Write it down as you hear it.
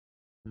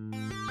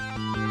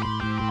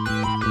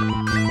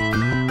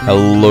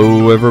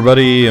Hello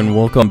everybody and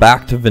welcome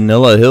back to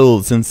Vanilla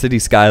Hills in City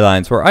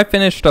Skylines, where I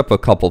finished up a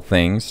couple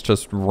things,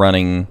 just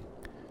running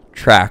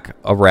track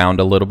around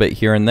a little bit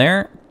here and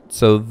there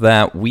so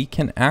that we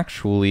can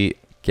actually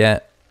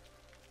get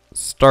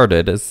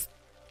started. As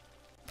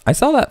I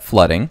saw that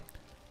flooding.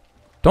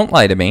 Don't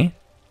lie to me.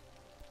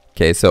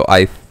 Okay, so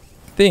I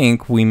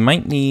think we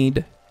might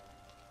need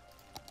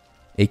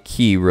a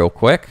key real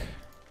quick.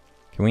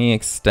 Can we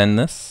extend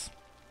this?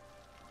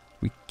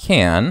 We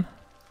can.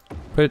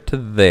 Put it to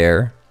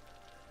there.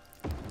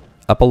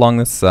 Up along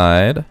the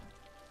side.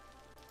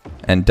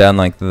 And down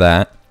like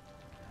that.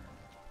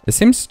 It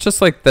seems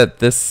just like that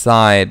this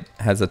side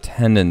has a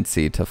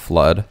tendency to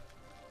flood.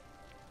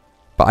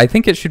 But I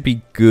think it should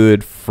be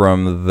good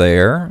from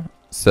there.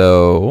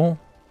 So...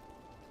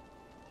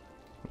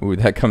 Ooh,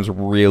 that comes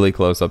really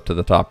close up to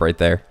the top right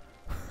there.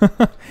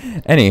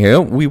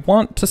 Anywho, we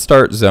want to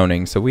start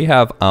zoning. So we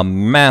have a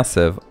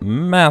massive,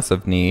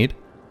 massive need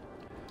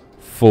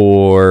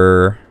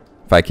for...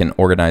 If I can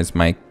organize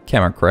my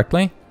camera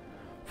correctly,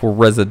 for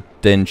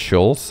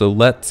residential. So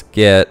let's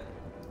get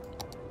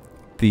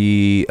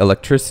the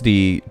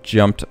electricity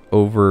jumped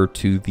over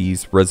to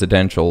these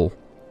residential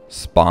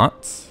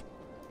spots.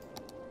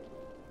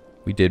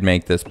 We did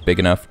make this big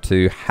enough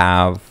to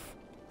have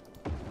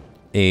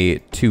a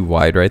 2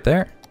 wide right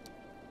there.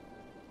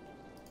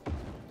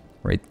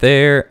 Right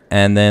there.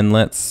 And then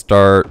let's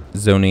start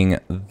zoning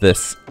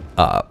this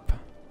up.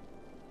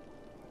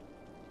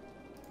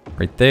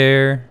 Right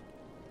there.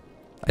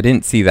 I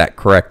didn't see that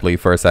correctly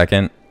for a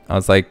second. I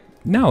was like,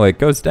 no, it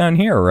goes down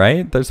here,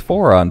 right? There's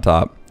 4 on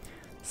top.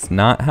 It's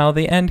not how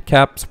the end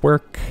caps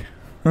work.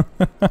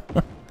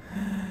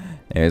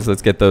 Anyways,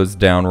 let's get those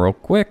down real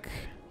quick.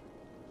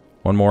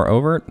 One more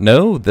over.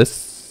 No, this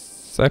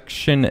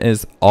section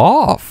is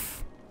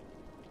off.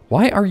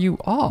 Why are you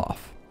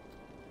off?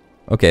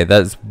 Okay,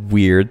 that's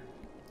weird.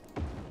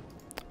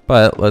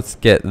 But let's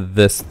get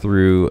this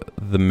through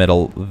the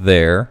middle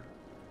there.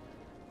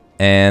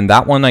 And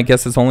that one, I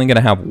guess, is only going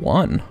to have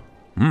 1.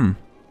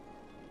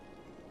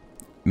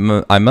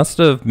 I must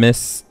have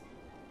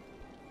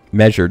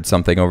mismeasured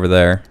something over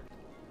there.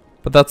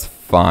 But that's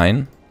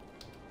fine.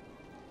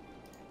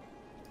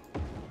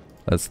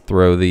 Let's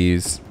throw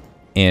these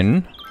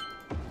in.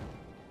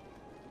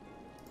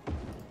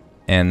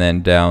 And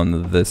then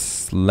down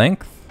this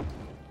length.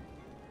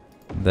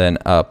 Then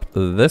up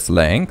this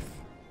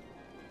length.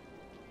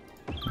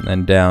 And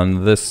then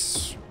down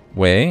this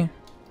way.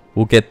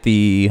 We'll get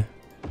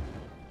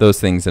those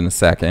things in a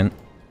second.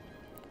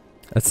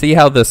 Let's see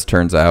how this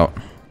turns out,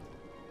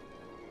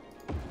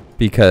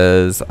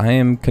 because I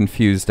am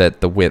confused at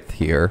the width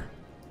here.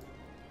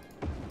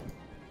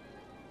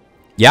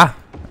 Yeah,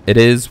 it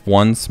is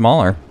 1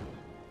 smaller.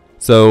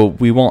 So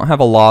we won't have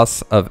a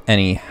loss of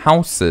any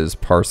houses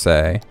per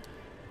se,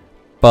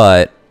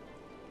 but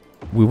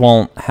we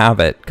won't have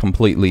it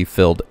completely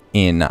filled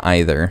in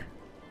either.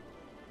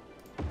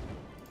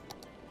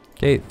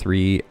 Okay,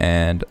 3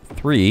 and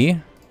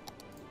 3.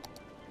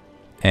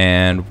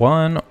 And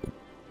 1,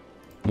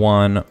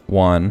 1,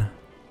 1,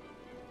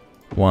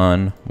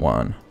 1,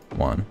 1,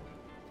 1.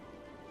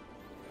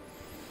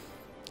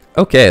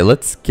 Okay,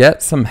 let's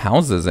get some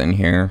houses in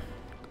here.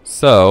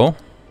 So,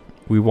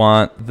 we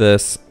want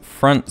this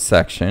front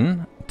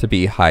section to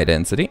be high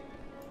density.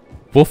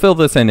 We'll fill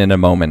this in a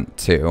moment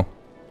too.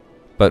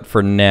 But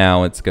for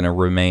now, it's going to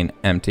remain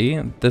empty.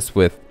 This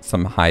with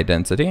some high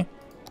density.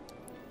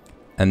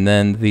 And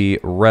then the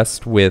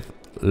rest with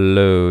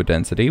low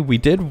density. We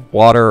did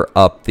water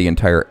up the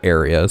entire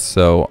area,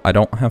 so I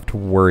don't have to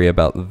worry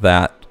about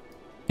that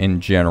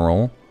in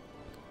general.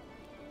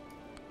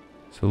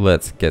 So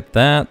let's get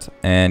that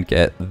and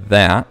get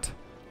that.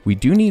 We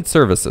do need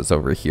services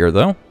over here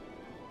though.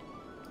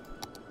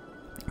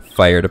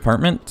 Fire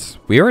department.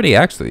 We already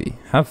actually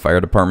have fire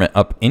department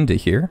up into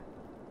here.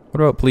 What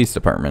about police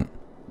department?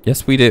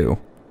 Yes, we do.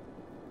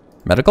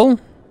 Medical?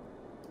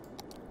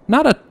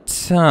 Not a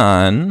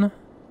ton.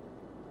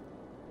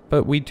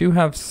 But we do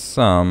have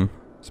some.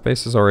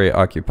 Space is already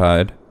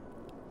occupied.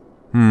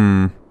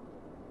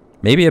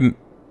 Maybe a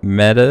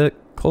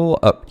medical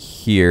up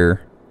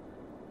here.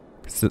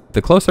 So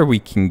the closer we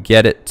can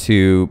get it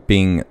to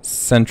being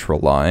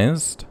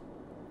centralized,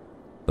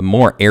 the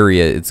more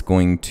area it's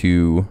going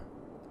to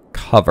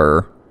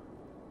cover.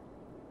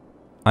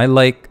 I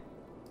like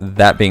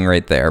that being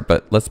right there,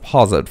 but let's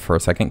pause it for a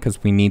second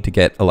because we need to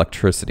get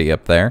electricity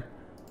up there.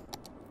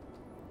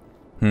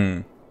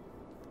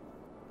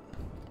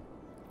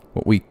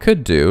 What we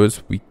could do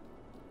is we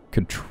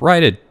could try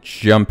to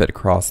jump it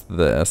across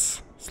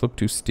this. Slope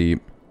too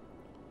steep.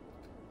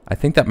 I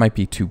think that might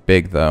be too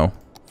big though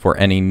for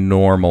any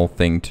normal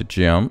thing to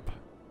jump.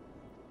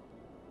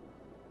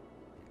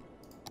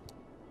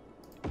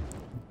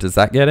 Does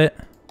that get it?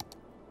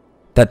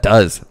 That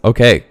does.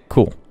 Okay,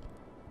 cool.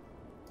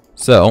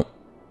 So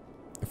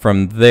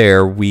from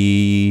there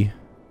we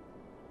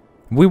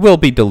will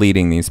be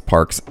deleting these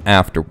parks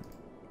after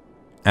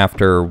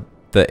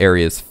the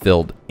area is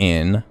filled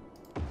in.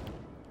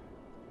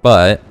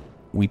 But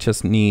we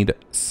just need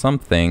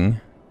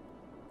something.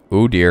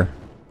 Oh dear.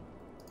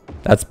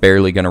 That's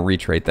barely going to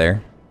reach right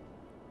there.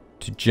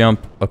 To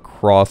jump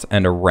across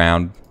and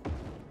around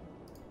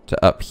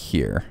to up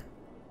here.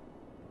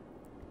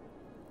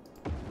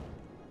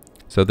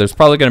 So there's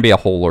probably going to be a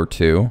hole or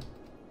two.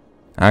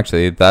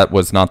 Actually, that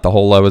was not the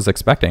hole I was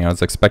expecting. I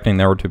was expecting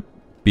there to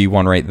be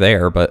one right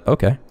there, but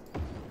okay.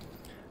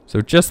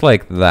 So just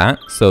like that,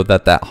 so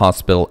that that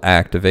hospital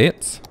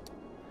activates.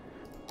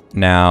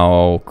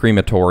 Now,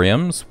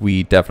 crematoriums,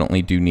 we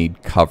definitely do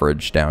need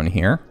coverage down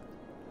here.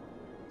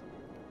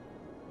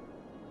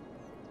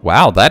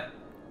 Wow, that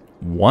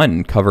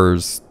one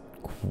covers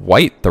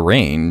quite the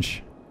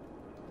range.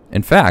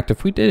 In fact,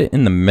 if we did it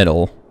in the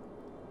middle...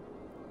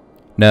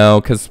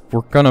 No, because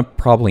we're going to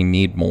probably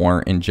need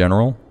more in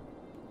general.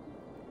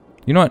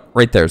 You know what?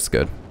 Right there's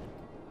good.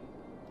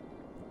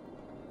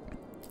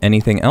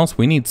 Anything else?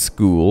 We need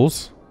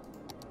schools.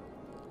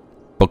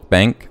 Book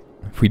bank.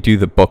 If we do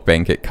the book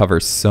bank, it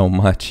covers so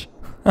much.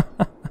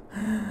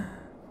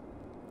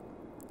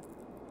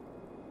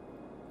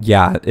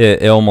 Yeah,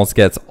 it almost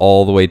gets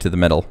all the way to the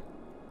middle.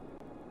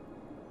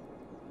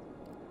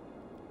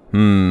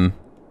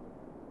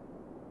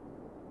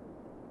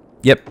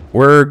 Yep,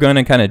 we're going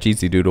to kind of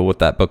cheesy doodle with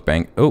that book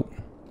bank. Oh.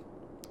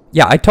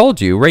 Yeah, I told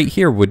you right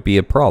here would be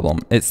a problem.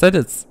 It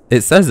says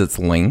it's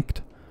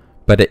linked,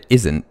 but it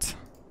isn't.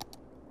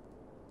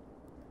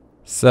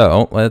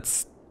 So,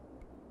 let's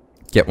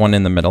get one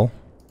in the middle.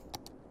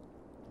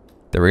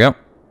 There we go.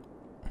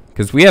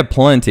 Because we have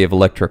plenty of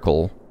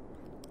electrical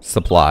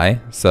supply,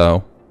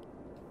 so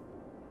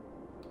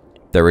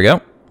there we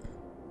go.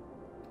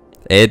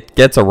 It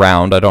gets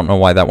around. I don't know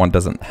why that one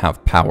doesn't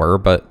have power,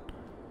 but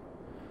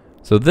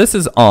so this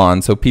is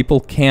on, so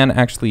people can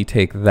actually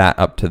take that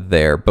up to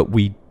there, but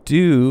we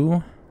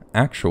do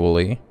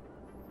actually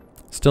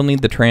still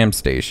need the tram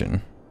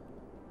station.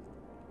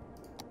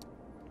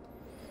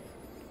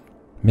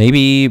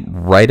 Maybe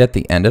right at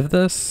the end of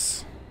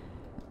this,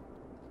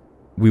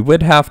 we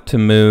would have to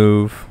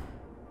move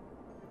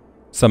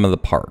some of the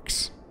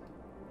parks.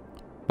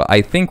 But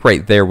I think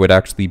right there would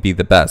actually be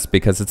the best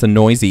because it's a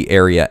noisy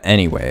area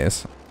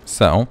anyways.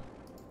 So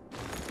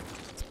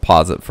let's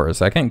pause it for a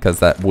second because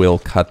that will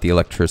cut the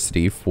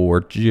electricity for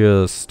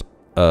just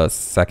a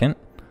second.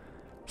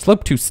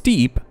 Slope too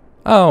steep?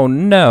 Oh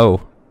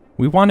no.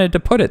 We wanted to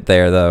put it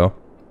there though.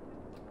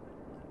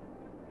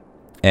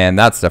 And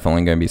that's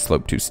definitely going to be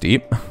slope too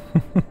steep.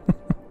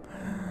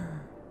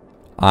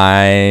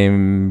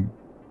 I'm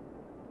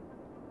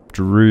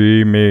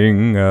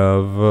dreaming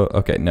of...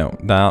 okay, no,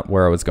 not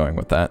where I was going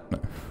with that.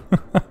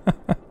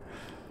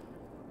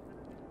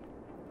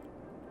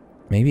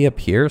 Maybe up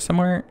here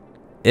somewhere?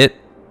 It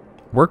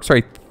works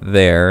right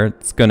there.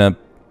 It's going to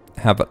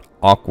have an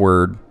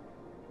awkward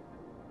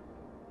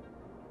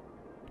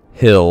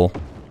hill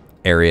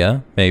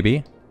area,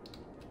 maybe.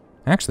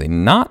 Actually,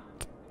 not...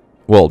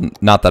 well,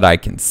 not that I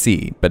can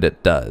see, but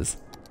it does.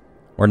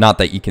 Or not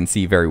that you can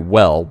see very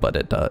well, but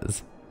it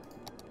does.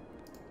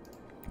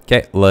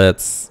 Okay,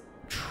 let's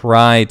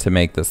try to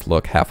make this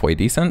look halfway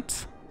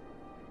decent.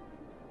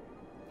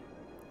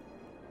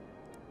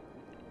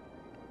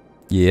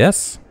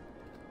 Yes.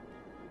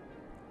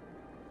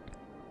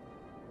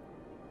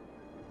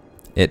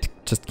 It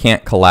just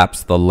can't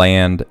collapse the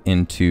land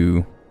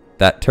into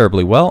that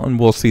terribly well, and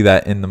we'll see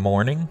that in the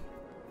morning.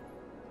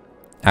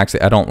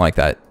 Actually, I don't like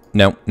that.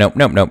 No, no,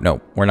 no, no,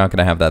 no. We're not going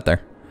to have that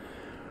there.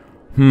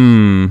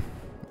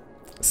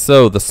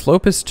 So, the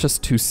slope is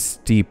just too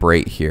steep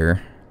right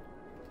here.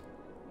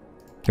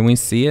 Can we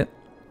see it?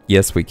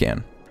 Yes, we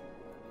can.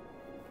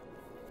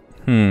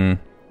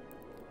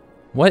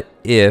 What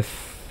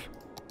if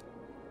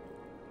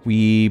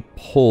we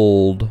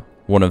pulled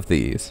one of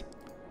these?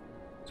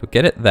 So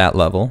get it that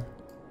level.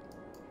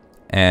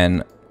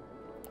 And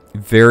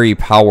very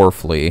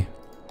powerfully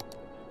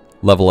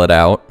level it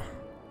out.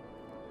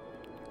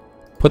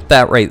 Put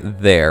that right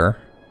there.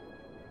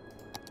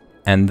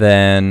 And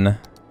then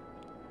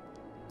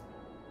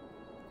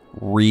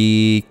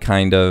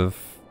kind of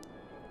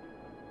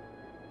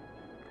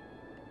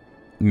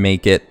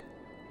make it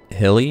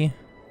hilly.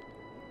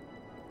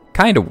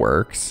 Kind of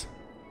works.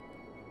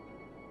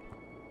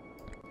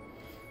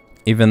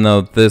 Even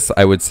though this,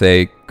 I would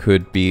say,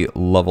 could be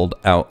leveled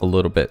out a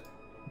little bit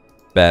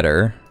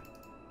better.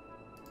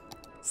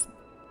 Let's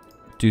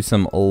do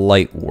some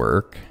light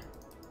work.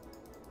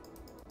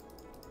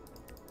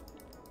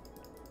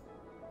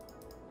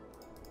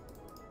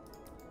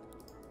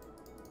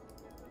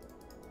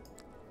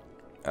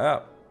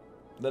 Ah,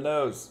 the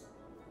nose.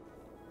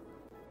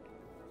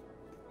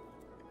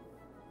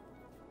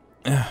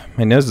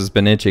 My nose has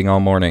been itching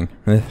all morning.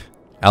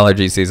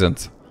 Allergy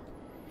seasons.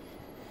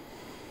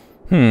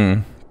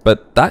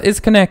 But that is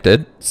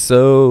connected,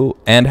 so,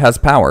 and has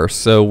power,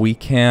 so we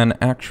can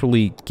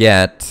actually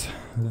get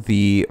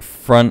the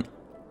front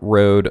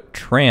road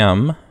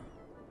tram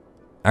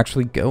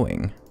actually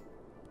going.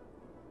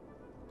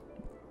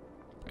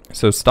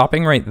 So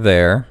stopping right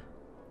there.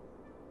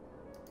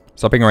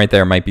 Stopping right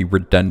there might be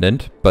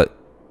redundant, but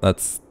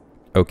that's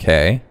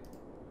okay.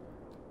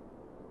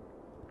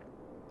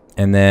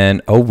 And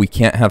then, oh, we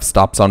can't have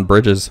stops on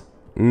bridges.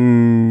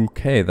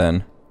 Okay,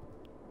 then.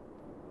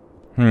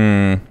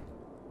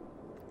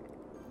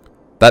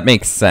 That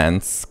makes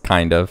sense,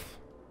 kind of.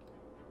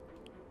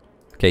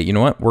 Okay, you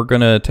know what? We're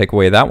going to take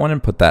away that one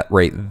and put that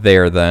right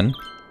there, then.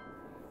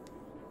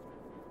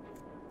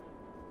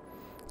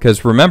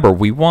 Because remember,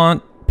 we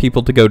want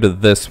people to go to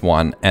this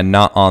one and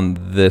not on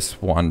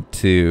this one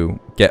to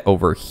get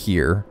over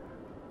here.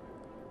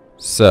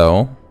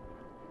 So,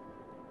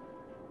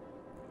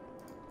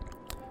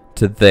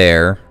 to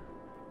there.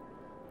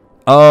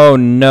 Oh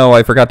no,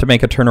 I forgot to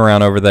make a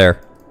turnaround over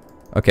there.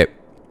 Okay,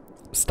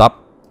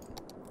 stop.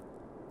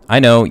 I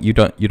know you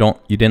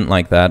didn't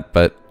like that,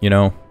 but you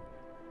know,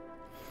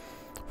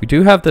 we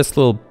do have this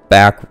little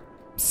back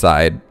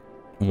side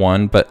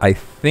one, but I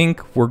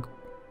think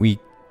we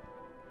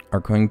are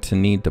going to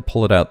need to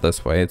pull it out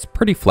this way. It's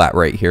pretty flat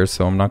right here,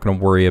 so I'm not going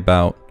to worry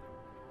about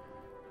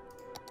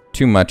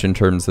too much in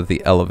terms of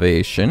the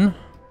elevation.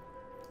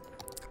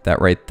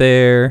 That right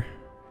there.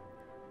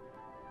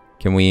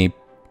 Can we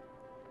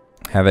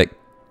have it?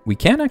 We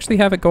can actually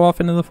have it go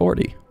off into the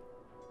 40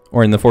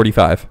 or in the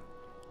 45.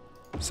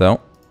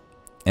 So,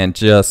 and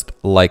just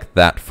like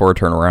that for a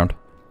turnaround.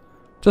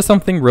 Just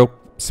something real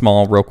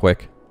small, real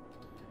quick.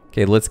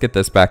 Okay, let's get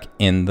this back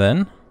in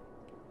then.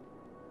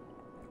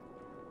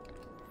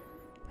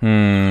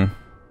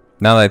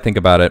 Now that I think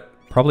about it,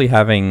 probably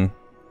having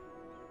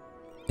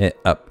it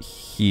up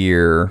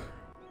here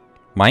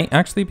might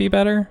actually be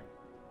better.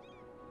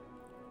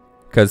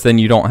 Because then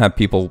you don't have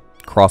people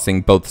crossing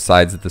both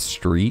sides of the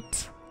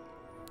street.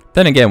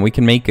 Then again, we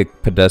can make a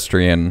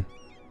pedestrian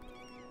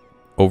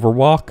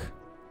overwalk.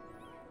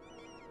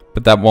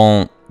 But that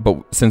won't...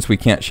 But since we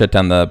can't shut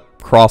down the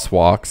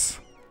crosswalks...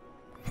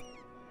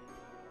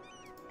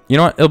 You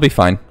know what? It'll be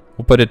fine.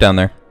 We'll put it down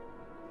there.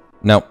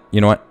 No,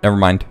 you know what? Never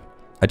mind.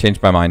 I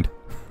changed my mind.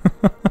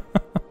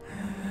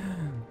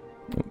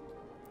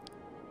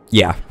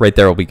 Yeah, right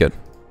there will be good.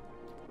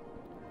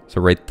 So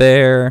right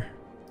there.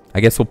 I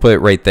guess we'll put it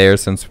right there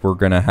since we're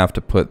going to have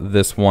to put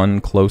this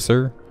one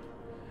closer.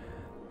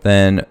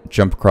 Then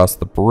jump across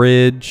the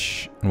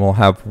bridge. And we'll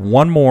have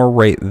one more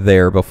right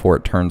there before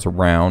it turns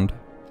around.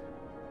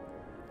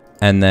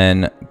 And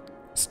then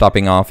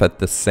stopping off at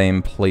the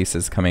same place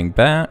as coming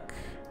back.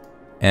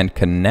 And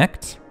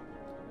connect.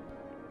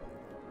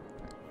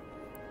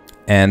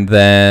 And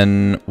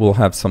then we'll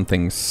have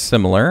something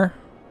similar.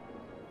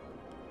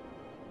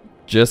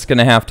 Just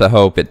gonna have to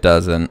hope it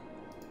doesn't.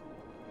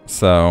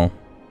 So.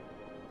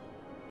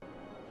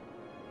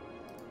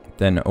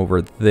 Then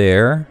over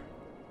there.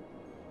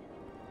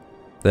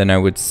 Then I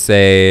would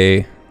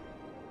say.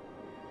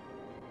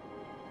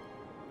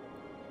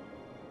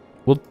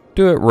 We'll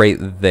do it right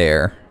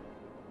there.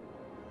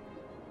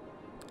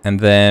 And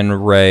then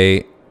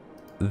right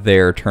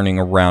there, turning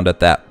around at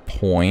that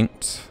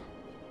point.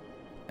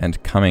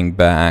 And coming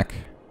back.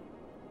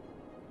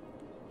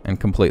 And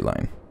complete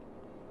line.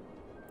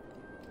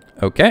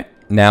 Okay,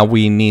 now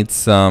we need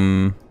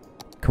some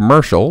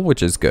commercial,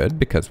 which is good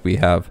because we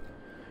have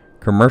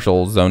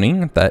commercial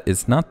zoning. That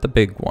is not the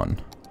big one.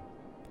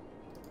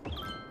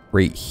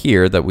 Right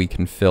here that we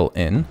can fill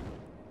in.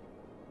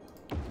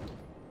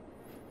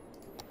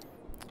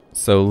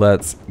 So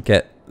let's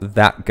get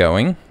that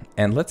going.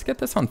 And let's get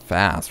this on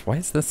fast. Why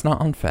is this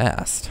not on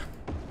fast?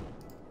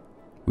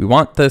 We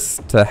want this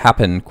to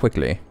happen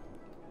quickly.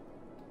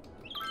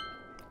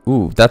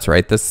 Ooh, that's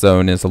right. This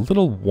zone is a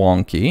little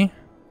wonky.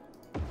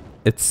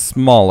 It's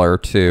smaller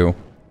too,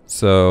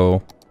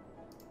 so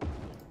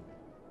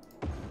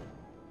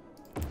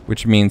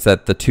which means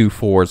that the two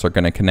 4s are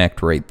going to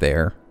connect right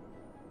there,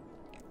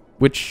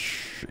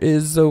 which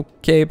is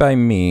okay by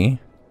me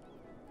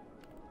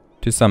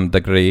to some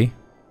degree.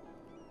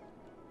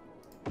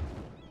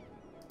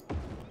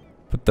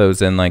 Put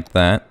those in like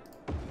that.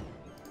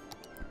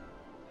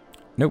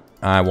 Nope,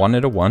 I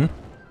wanted a 1.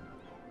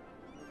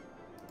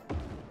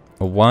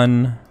 A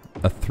 1,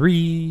 a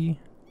 3.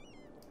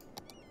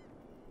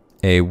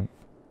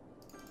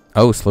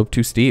 Oh, slope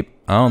too steep.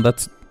 Oh,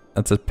 that's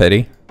a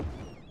pity.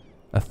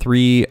 A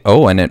 3.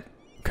 Oh, and it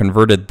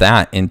converted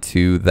that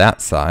into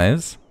that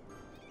size.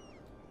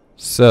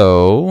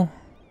 So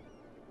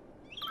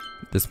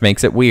this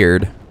makes it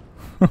weird.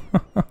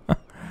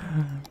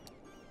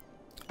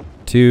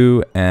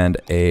 2 and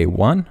a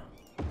 1.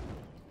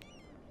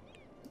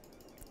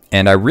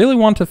 And I really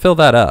want to fill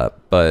that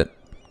up, but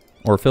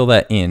or fill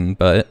that in,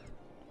 but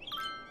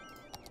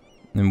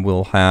then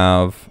we'll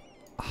have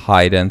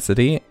high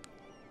density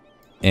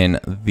in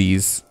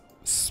these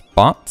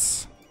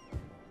spots.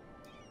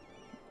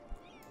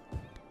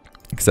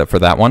 Except for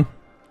that one.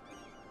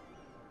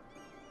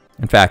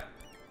 In fact,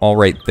 all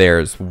right there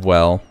as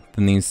well.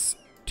 Then these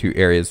two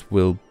areas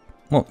will...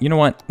 Well, you know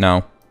what?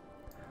 No.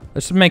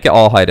 Let's just make it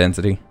all high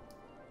density.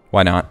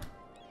 Why not?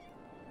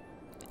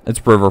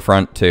 It's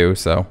riverfront too,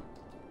 so...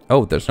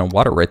 Oh, there's no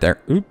water right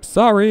there. Oops,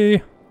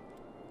 sorry.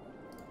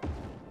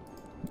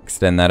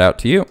 Extend that out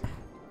to you.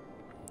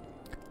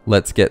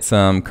 Let's get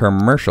some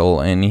commercial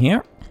in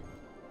here.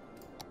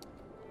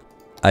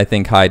 I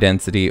think high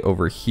density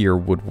over here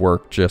would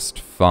work just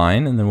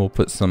fine. And then we'll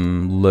put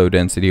some low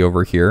density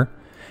over here.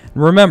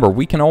 And remember,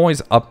 we can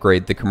always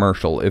upgrade the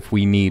commercial if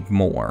we need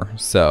more.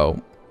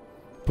 So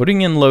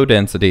putting in low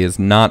density is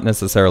not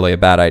necessarily a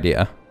bad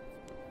idea.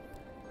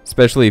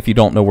 Especially if you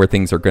don't know where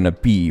things are going to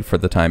be for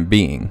the time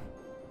being.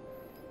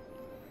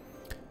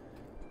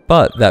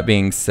 But that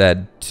being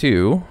said,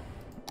 too,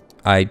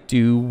 I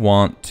do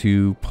want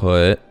to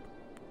put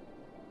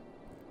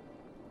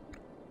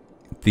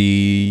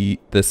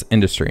this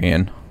industry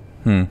in.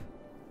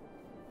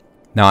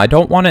 Now, I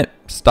don't want it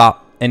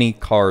stop any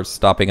cars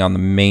stopping on the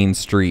main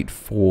street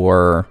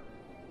for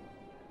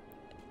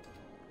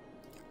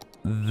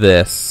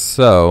this.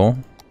 So,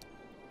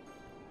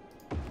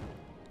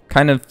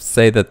 kind of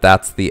say that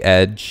that's the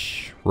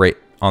edge right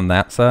on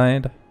that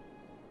side.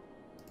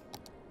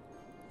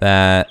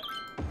 That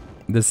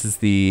this is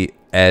the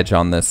edge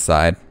on this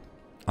side.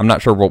 I'm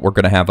not sure what we're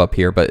going to have up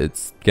here, but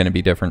it's going to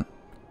be different.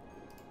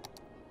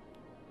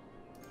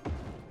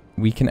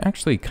 We can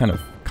actually kind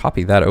of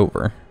copy that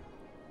over.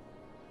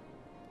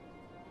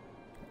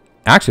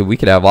 Actually, we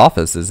could have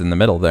offices in the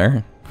middle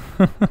there.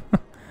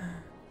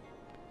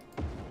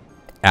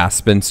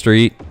 Aspen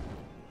Street.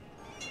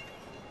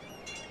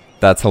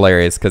 That's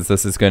hilarious because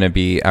this is going to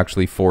be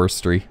actually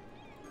forestry.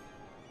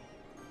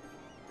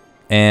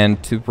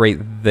 And to right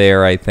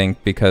there, I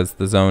think, because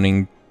the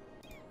zoning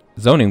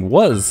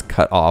was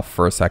cut off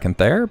for a second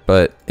there,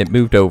 but it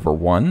moved over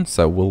one,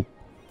 so we'll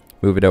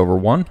move it over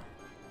one.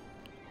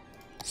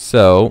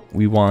 So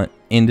we want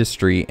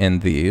industry in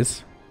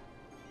these.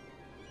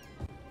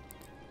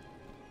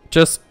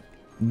 Just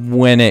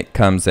when it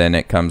comes in,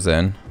 it comes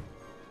in.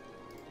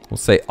 We'll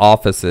say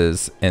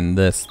offices in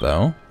this,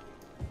 though.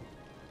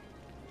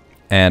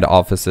 And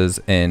offices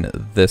in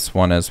this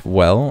one as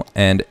well.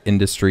 And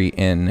industry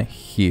in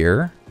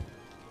here.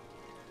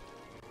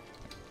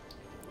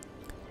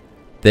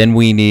 Then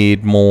we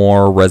need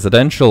more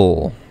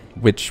residential,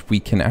 which we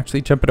can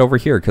actually jump it over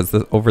here because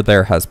over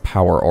there has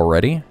power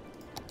already.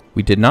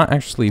 We did not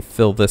actually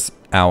fill this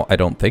out, I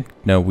don't think.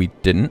 No, we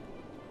didn't.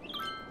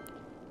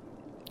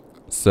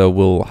 So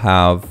we'll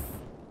have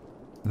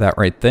that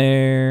right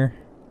there.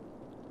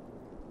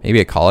 Maybe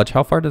a college.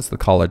 How far does the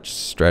college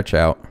stretch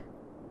out?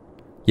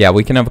 Yeah,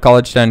 we can have a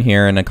college down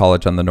here and a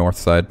college on the north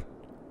side.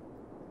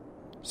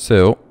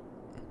 So,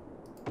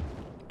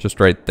 just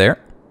right there.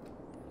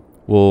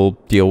 We'll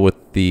deal with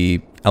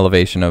the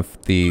elevation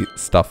of the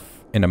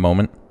stuff in a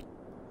moment.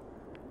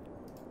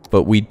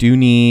 But we do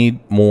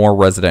need more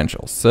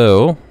residential.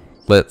 So,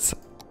 let's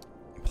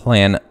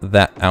plan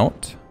that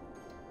out.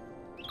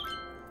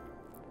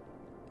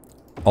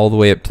 All the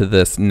way up to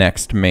this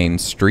next main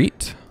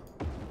street.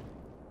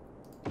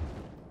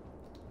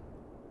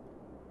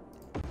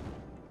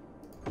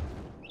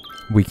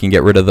 We can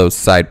get rid of those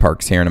side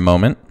parks here in a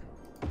moment,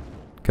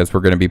 because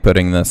we're going to be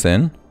putting this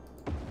in.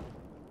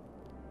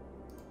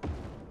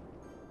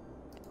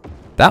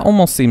 That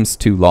almost seems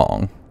too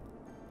long.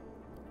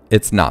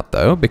 It's not,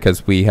 though,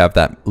 because we have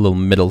that little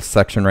middle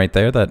section right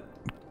there that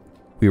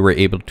we were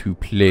able to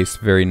place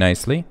very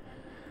nicely.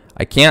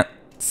 I can't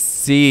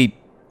see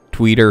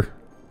Tweeter.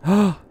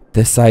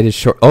 This side is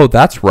short. Oh,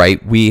 that's right.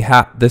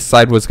 This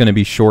side was going to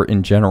be short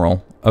in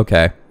general.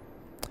 Okay.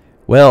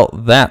 Well,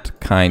 that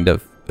kind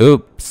of...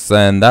 Oops,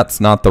 and that's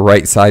not the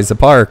right size of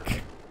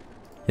park.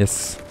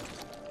 Yes.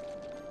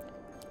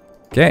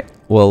 Okay,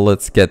 well,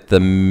 let's get the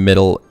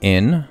middle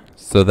in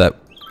so that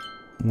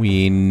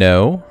we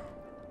know.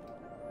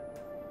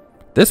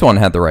 This one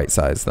had the right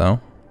size,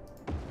 though.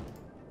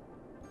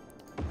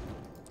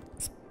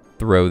 Let's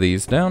throw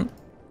these down.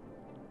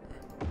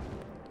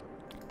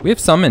 We have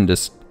some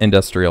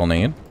industrial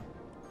need.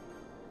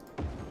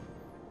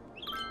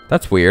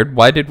 That's weird.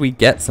 Why did we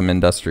get some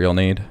industrial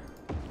need?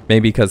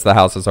 Maybe because the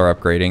houses are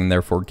upgrading,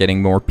 therefore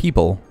getting more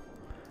people.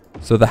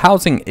 So the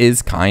housing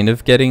is kind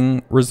of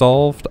getting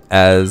resolved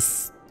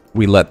as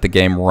we let the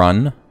game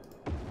run.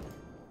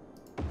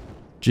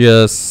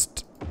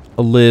 Just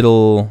a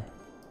little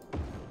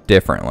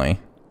differently.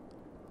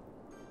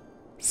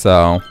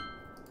 So,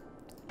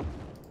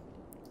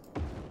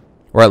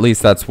 or at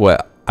least that's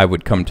what I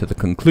would come to the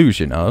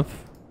conclusion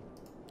of.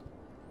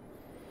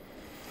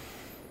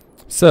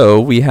 So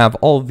we have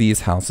all of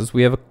these houses.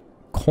 We have a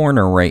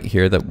corner right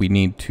here that we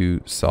need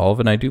to solve,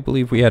 and I do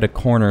believe we had a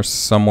corner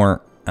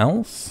somewhere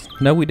else.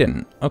 No, we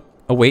didn't. Oh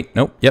wait,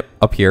 nope, yep,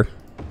 up here.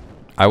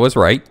 I was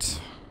right.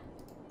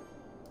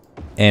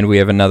 And we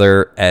have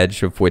another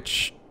edge of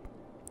which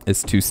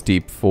is too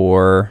steep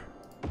for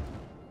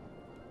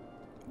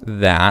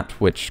that,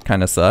 which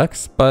kind of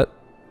sucks, but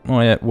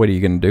what are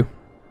you gonna do?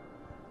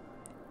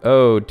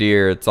 Oh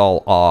dear, it's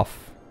all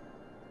off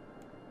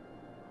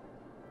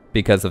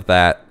because of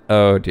that.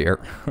 Oh dear.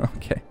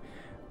 Okay,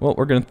 well,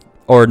 we're gonna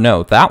or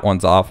no, that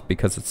one's off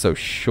because it's so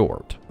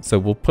short. So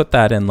we'll put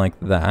that in like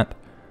that.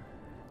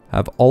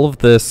 Have all of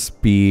this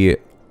be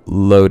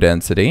low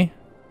density.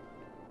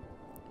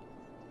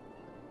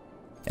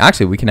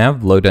 Actually, we can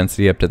have low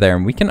density up to there,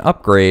 and we can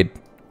upgrade,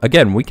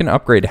 again, we can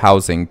upgrade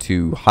housing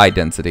to high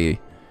density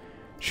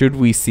should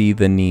we see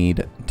the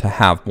need to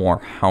have more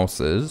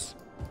houses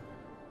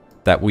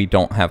that we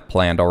don't have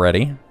planned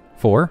already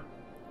for.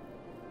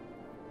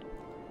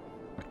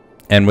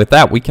 And with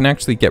that, we can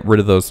actually get rid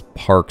of those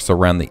parks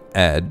around the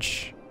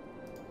edge.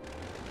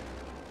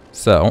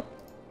 So,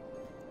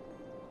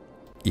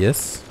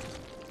 yes,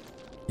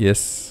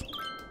 yes,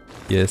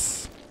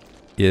 yes,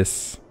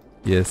 yes,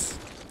 yes,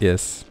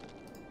 yes,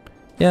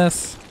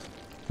 yes.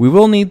 We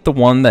will need the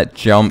one that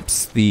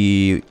jumps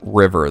the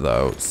river,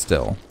 though,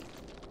 still.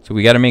 So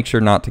we got to make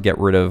sure not to get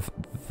rid of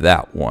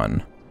that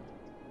one.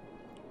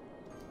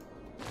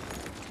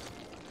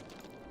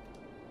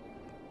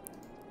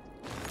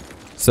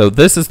 So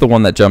this is the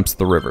one that jumps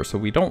the river. So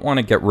we don't want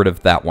to get rid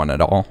of that one at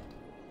all,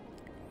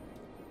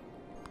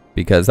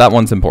 because that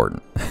one's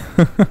important.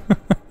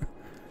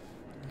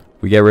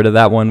 We get rid of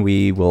that one,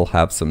 we will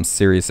have some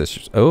serious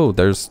issues. Oh,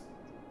 there's...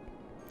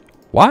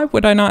 Why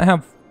would I not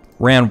have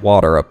ran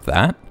water up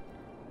that?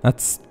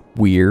 That's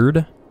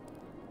weird.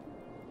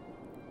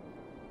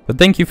 But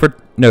thank you for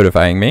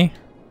notifying me.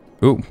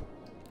 Ooh,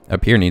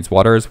 up here needs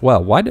water as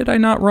well. Why did I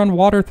not run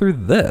water through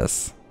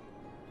this?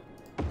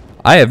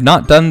 I have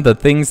not done the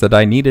things that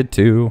I needed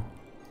to.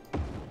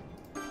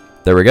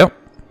 There we go.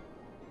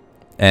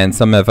 And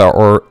some have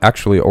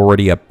actually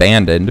already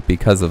abandoned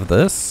because of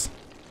this.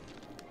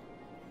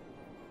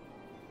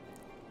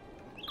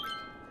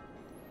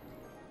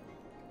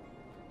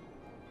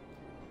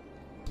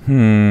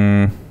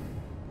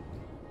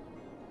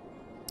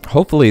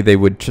 Hopefully they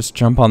would just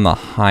jump on the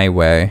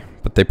highway,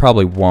 but they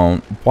probably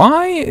won't.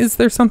 Why is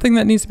there something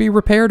that needs to be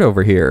repaired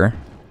over here?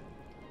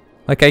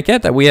 Like, I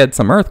get that we had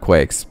some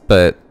earthquakes,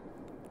 but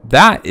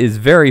that is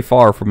very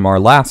far from our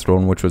last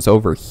one, which was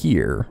over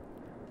here.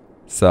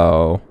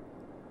 So,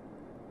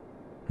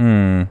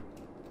 I'm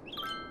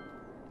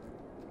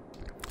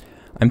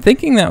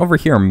thinking that over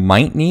here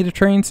might need a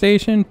train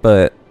station,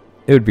 but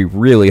it would be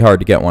really hard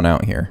to get one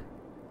out here.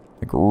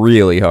 Like,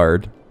 really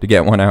hard to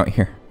get one out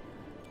here.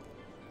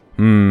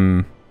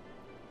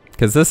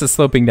 Because this is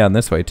sloping down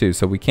this way, too,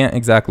 so we can't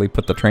exactly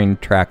put the train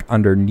track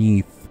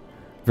underneath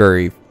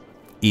very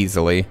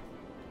easily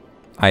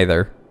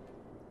either.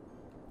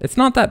 It's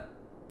not that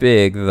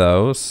big,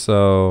 though,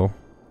 so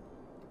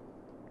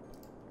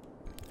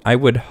I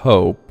would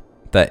hope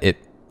that it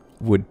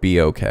would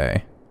be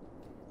okay.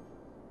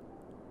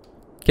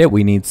 Okay,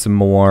 we need some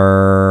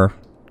more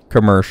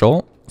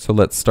commercial, so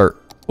let's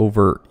start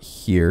over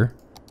here.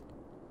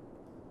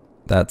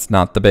 That's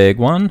not the big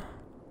one.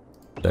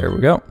 There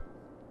we go.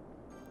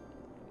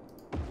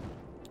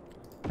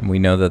 And we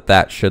know that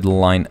that should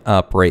line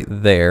up right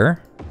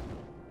there.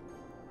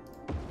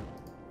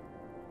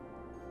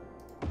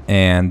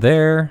 And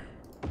there,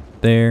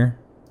 there,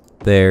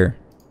 there,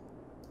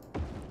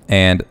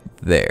 and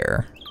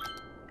there.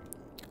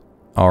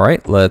 All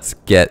right, let's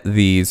get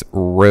these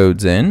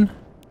roads in.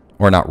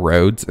 Or not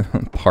roads,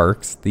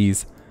 parks.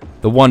 The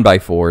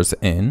 1x4s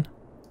in.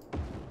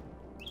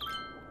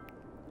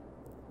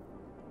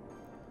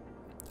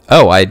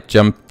 Oh, I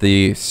jumped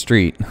the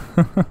street.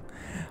 I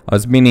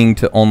was meaning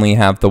to only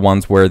have the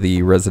ones where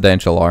the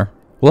residential are.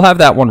 We'll have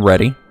that one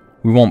ready.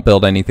 We won't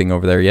build anything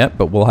over there yet,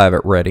 but we'll have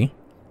it ready.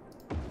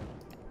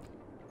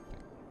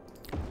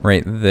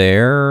 Right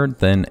there,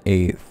 then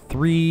a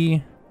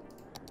 3,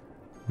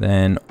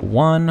 then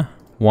 1,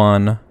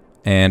 1,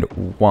 and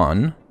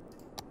 1.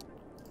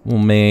 We'll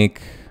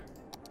make...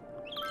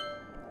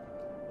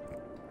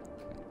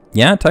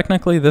 Yeah,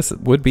 technically this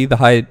would be the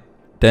high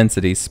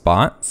density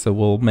spot, so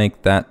we'll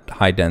make that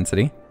high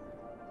density.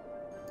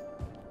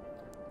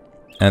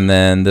 And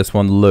then this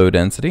one low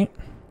density.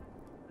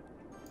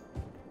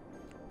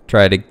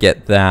 Try to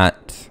get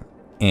that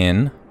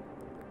in.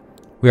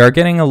 We are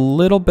getting a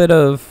little bit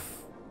of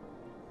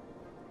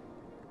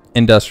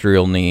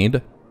industrial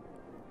need.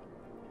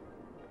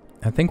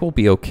 I think we'll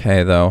be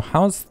okay though.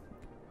 How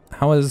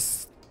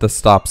is the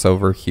stops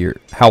over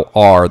here? How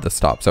are the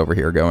stops over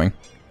here going?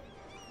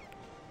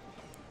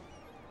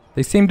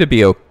 They seem to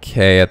be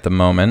okay at the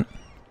moment.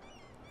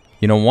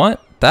 You know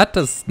what? That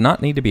does not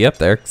need to be up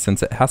there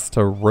since it has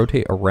to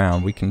rotate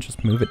around. We can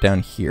just move it down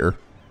here.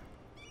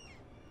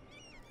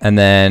 And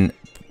then,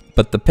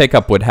 but the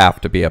pickup would have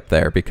to be up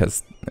there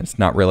because there's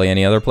not really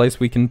any other place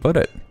we can put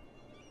it.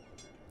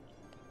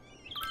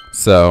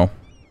 So,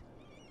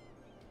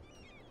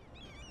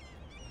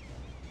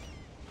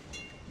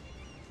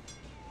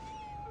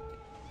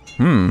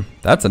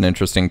 that's an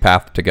interesting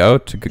path to go,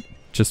 to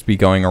just be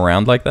going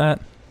around like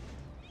that.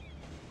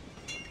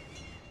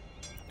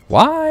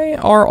 Why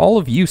are all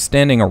of you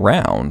standing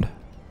around?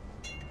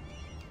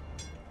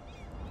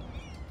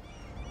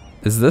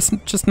 Is this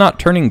just not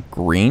turning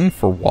green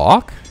for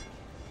walk?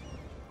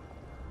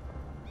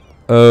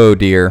 Oh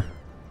dear.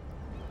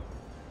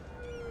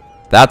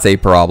 That's a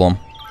problem.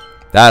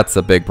 That's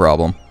a big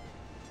problem.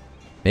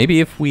 Maybe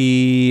if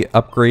we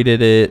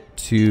upgraded it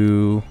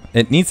to...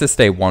 It needs to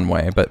stay one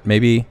way, but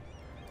maybe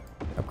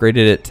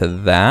upgraded it to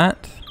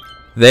that.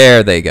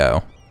 There they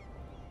go.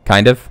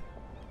 Kind of.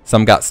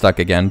 Some got stuck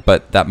again,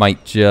 but that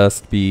might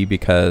just be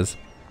because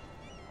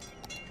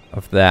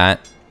of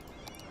that.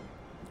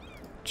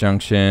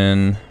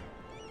 junction.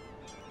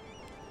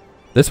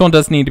 This one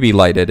does need to be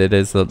lighted. It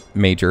is a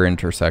major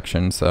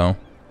intersection, so.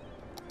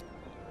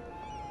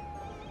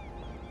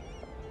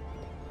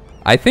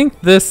 I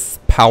think this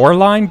power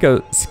line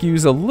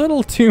skews a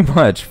little too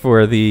much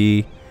for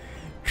the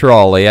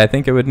trolley. I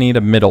think it would need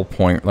a middle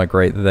point, like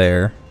right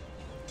there.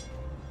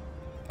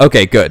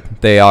 Okay, good.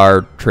 They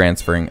are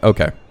transferring.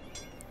 Okay.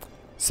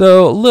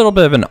 So, a little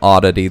bit of an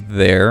oddity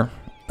there.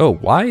 Oh,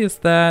 why is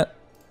that?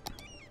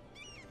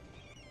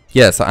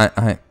 Yes,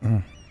 I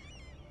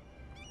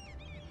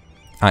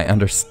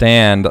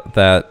understand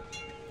that.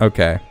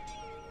 Okay.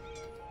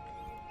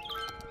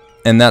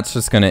 And that's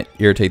just going to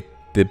irritate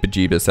the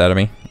bejeebus out of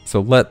me. So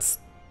let's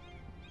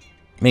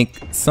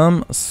make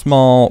some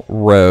small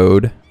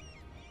road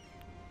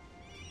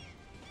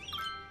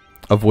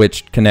of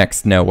which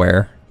connects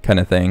nowhere kind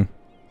of thing.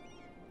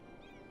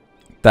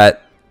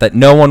 That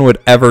no one would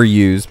ever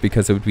use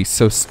because it would be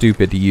so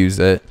stupid to use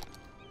it.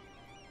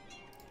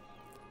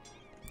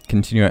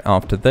 Continue it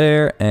off to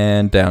there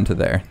and down to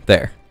there.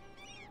 There.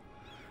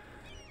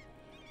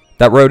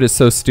 That road is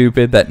so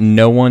stupid that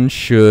no one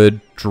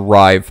should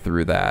drive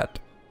through that.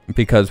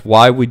 Because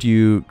why would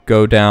you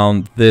go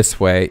down this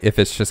way if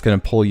it's just going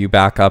to pull you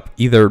back up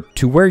either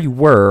to where you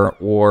were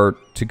or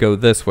to go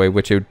this way,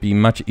 which it would be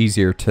much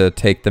easier to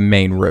take the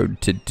main road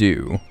to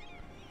do.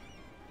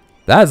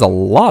 That is a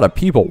lot of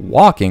people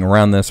walking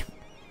around this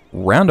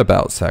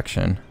roundabout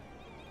section.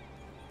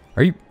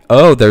 Are you...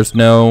 Oh, there's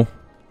no...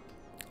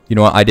 You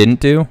know what I didn't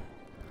do?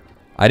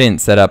 I didn't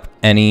set up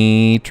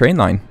any train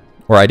line.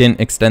 Or I didn't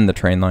extend the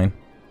train line.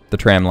 The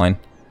tram line.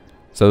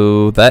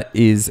 So that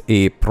is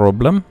a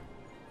problem.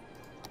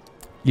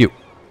 You.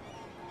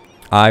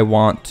 I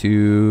want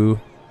to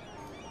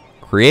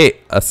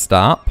create a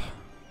stop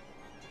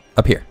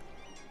up here.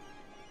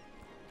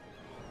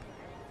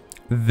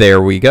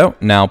 There we go.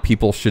 Now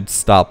people should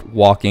stop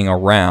walking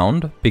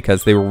around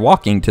because they were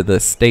walking to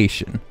this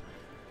station.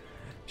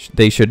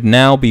 They should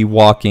now be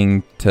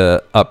walking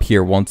to up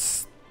here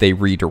once they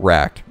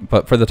redirect.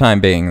 But for the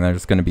time being,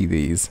 there's going to be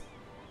these.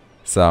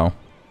 So.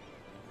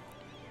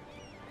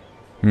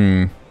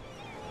 Or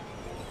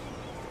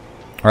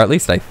at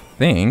least I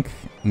think.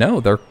 No,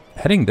 they're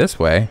heading this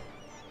way.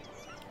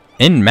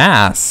 En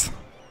masse.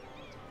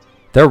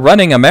 They're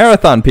running a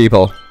marathon,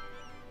 people.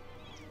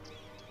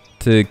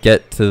 To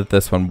get to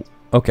this one.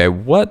 Okay,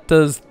 what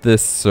does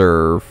this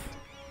serve?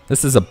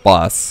 This is a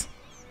bus.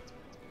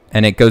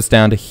 And it goes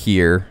down to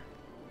here.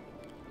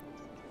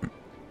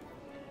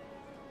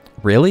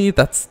 Really?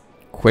 That's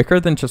quicker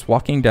than just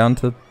walking down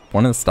to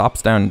one of the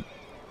stops down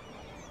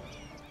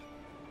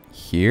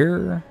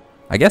here?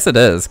 I guess it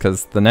is,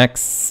 because the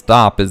next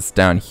stop is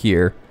down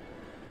here.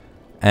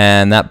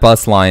 And that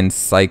bus line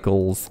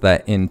cycles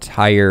that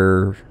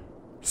entire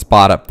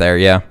spot up there,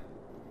 yeah.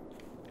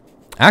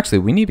 Actually,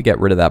 we need to get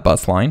rid of that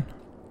bus line.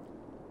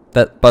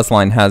 That bus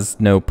line has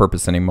no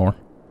purpose anymore.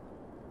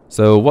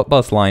 So, what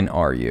bus line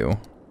are you?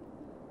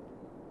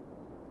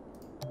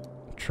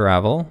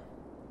 Travel.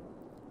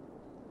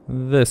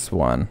 This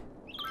one.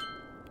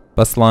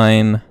 Bus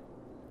line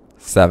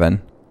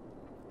 7.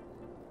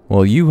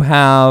 Well, you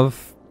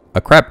have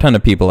a crap ton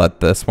of people at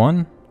this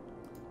one.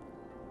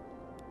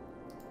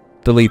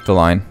 Delete the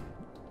line.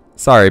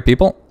 Sorry,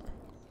 people.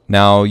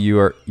 Now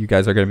you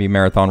guys are going to be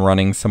marathon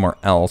running somewhere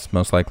else,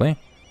 most likely.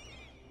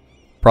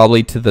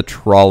 Probably to the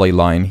trolley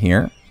line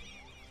here.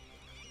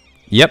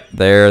 Yep,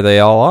 there they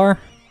all are.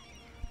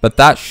 But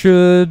that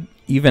should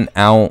even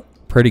out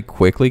pretty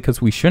quickly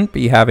because we shouldn't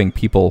be having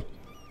people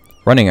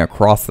running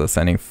across this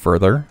any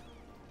further.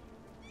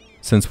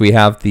 Since we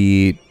have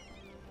the...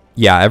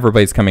 Yeah,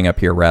 everybody's coming up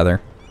here,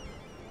 rather.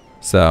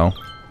 So...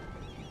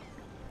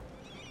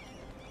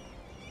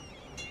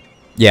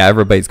 Yeah,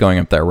 everybody's going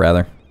up there,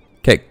 rather.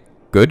 Okay,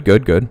 good,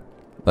 good, good.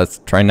 Let's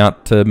try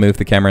not to move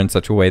the camera in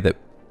such a way that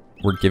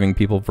we're giving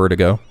people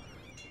vertigo.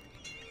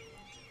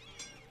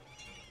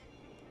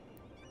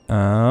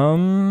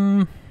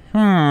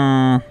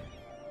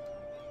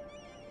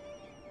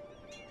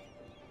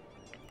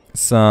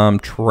 Some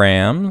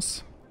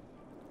trams.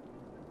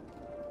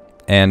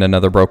 And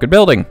another broken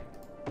building.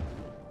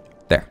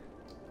 There.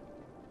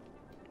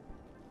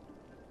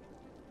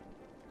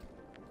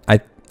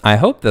 I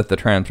hope that the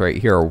trams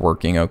right here are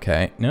working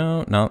okay.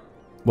 No, no.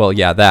 Well,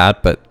 yeah,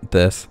 that, but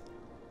this.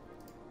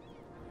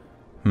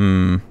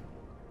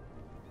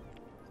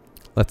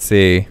 Let's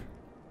see.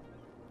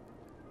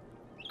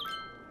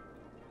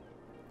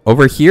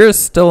 Over here is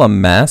still a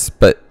mess,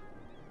 but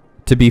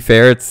to be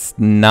fair, it's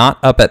not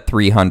up at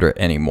 300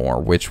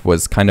 anymore, which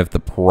was kind of the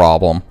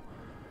problem.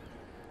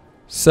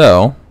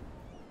 So,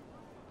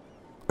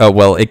 oh,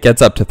 well, it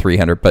gets up to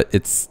 300, but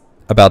it's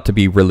about to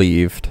be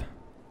relieved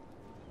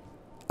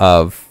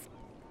of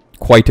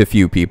quite a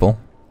few people.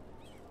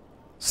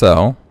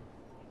 So,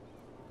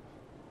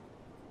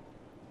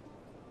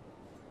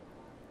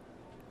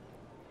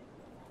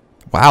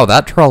 wow,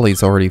 that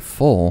trolley's already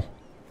full.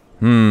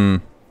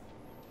 See,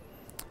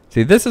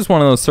 this is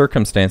one of those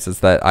circumstances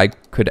that I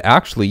could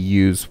actually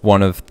use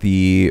one of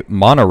the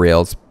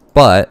monorails,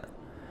 but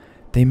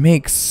they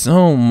make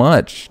so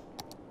much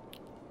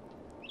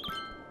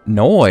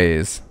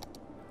noise.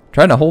 I'm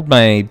trying to hold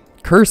my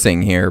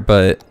cursing here,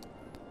 but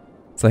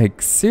it's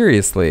like,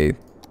 seriously,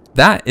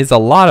 that is a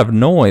lot of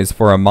noise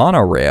for a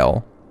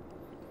monorail.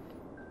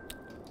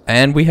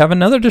 And we have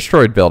another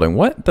destroyed building.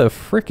 What the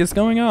frick is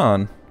going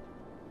on?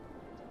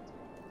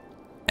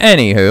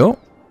 Anywho,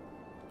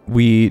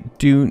 we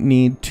do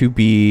need to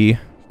be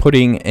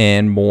putting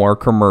in more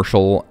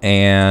commercial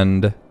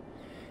and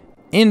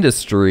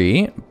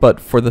industry, but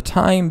for the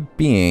time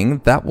being,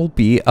 that will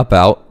be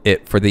about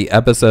it for the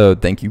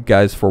episode. Thank you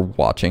guys for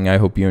watching. I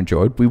hope you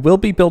enjoyed. We will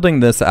be building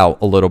this out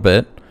a little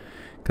bit,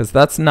 because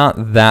that's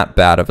not that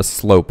bad of a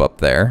slope up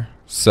there.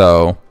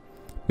 So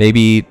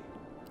maybe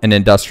an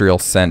industrial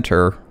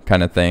center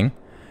kind of thing.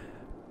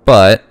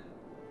 But,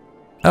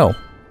 oh,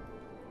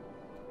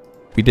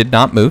 we did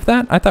not move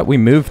that? I thought we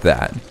moved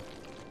that.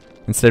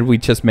 Instead, we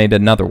just made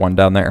another one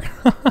down there.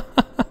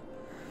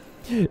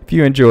 If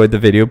you enjoyed the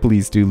video,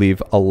 please do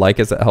leave a like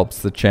as it helps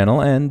the channel,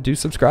 and do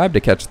subscribe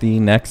to catch the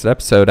next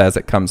episode as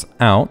it comes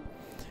out.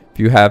 If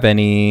you have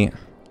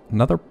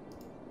another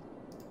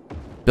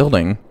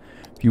building,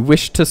 if you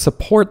wish to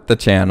support the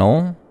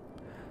channel,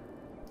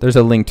 there's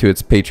a link to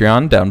its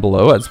Patreon down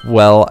below, as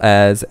well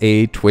as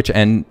a Twitch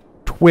and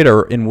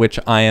Twitter in which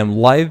I am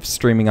live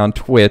streaming on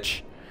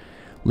Twitch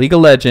League of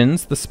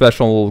Legends, the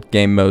special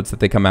game modes that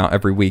they come out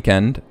every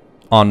weekend,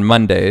 on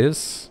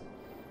Mondays,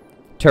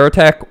 Terror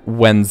Attack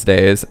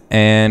Wednesdays,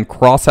 and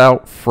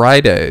Crossout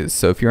Fridays.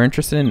 So if you're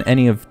interested in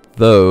any of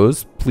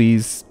those,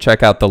 please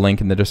check out the link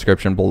in the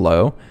description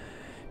below.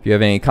 If you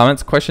have any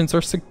comments, questions,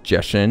 or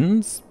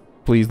suggestions,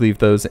 please leave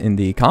those in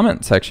the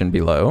comment section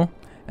below.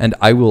 And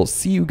I will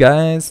see you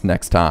guys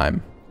next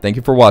time. Thank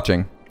you for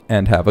watching,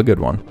 and have a good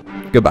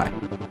one. Goodbye.